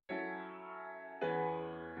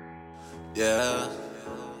Yeah.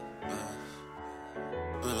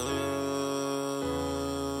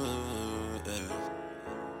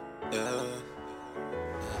 Yeah.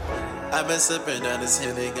 I've been sipping on this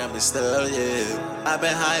Henny, got me stuck, yeah. I've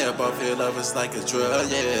been high up off your love, it's like a drug,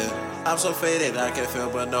 yeah. I'm so faded, I can feel,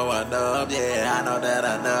 but no, I know, yeah. I know that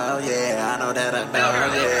I know, yeah. I know that I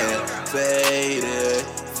know, yeah. Faded,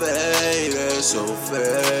 faded, so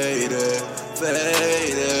faded,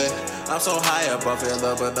 faded. I'm so high up off your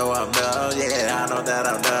love, but no, I'm no, yeah. I know that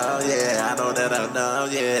I know, yeah. I know that I know,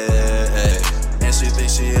 yeah. And she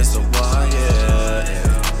thinks she is the one,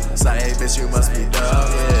 yeah. It's like, hey, bitch, you must be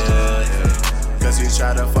dumb, yeah. Cause you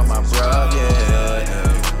try to fuck my bro,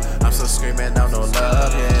 yeah. I'm so screaming out no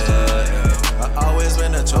love, yeah. I always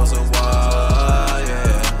been the chosen one,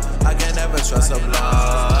 yeah. I can never trust a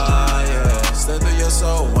blind, yeah. Slip through your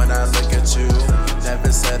soul when I look at you.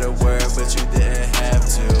 Never said a word, but you didn't have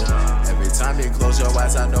to. Every time you close your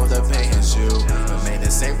eyes, I know the pain is you. Remain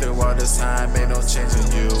the same through all this time, ain't no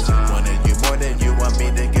changing you. Wanted you more than you want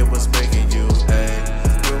me to get what's breaking you,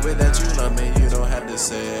 ayy. Prove it that you love me, you don't have to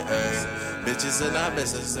say it, ayy. Bitches in our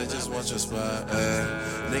business, they just want your spot, ayy.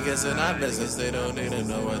 Niggas in our business, they don't need to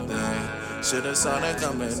know a thing. Shoulda saw that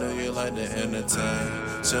coming, knew you like to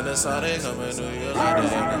entertain. Shoulda saw that coming, knew you like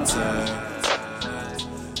to entertain.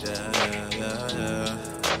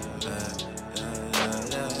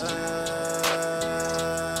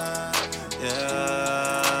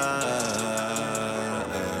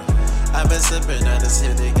 I've been sipping on this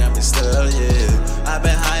Henny, got me stuck, yeah. I've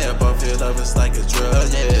been high up off your love, it's like a drug,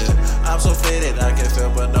 yeah. I'm so faded, I can feel,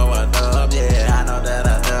 but no, I know, yeah. I know that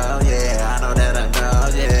I know, yeah. I know that I know,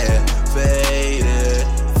 yeah. Faded,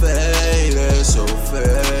 faded, so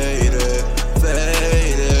faded,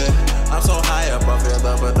 faded. I'm so high up off your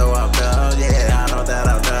love, but no, I'm no, yeah. I know that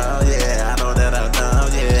I know, yeah. I know that I know,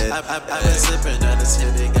 yeah. I've been sipping on this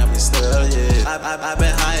Henny, got me stuck, yeah. I've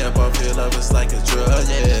been high up off your love, it's like a drug,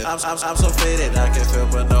 yeah. I'm so faded, I can feel,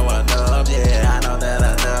 but no, I know, yeah. I know that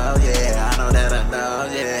I know, yeah. I know that I know,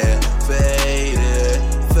 yeah. Faded,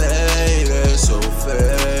 faded, so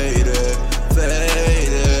faded,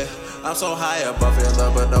 faded. I'm so high up off your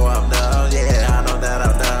love, but no, I'm no, yeah. I know that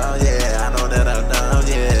I know, yeah. I know that I know,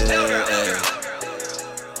 yeah.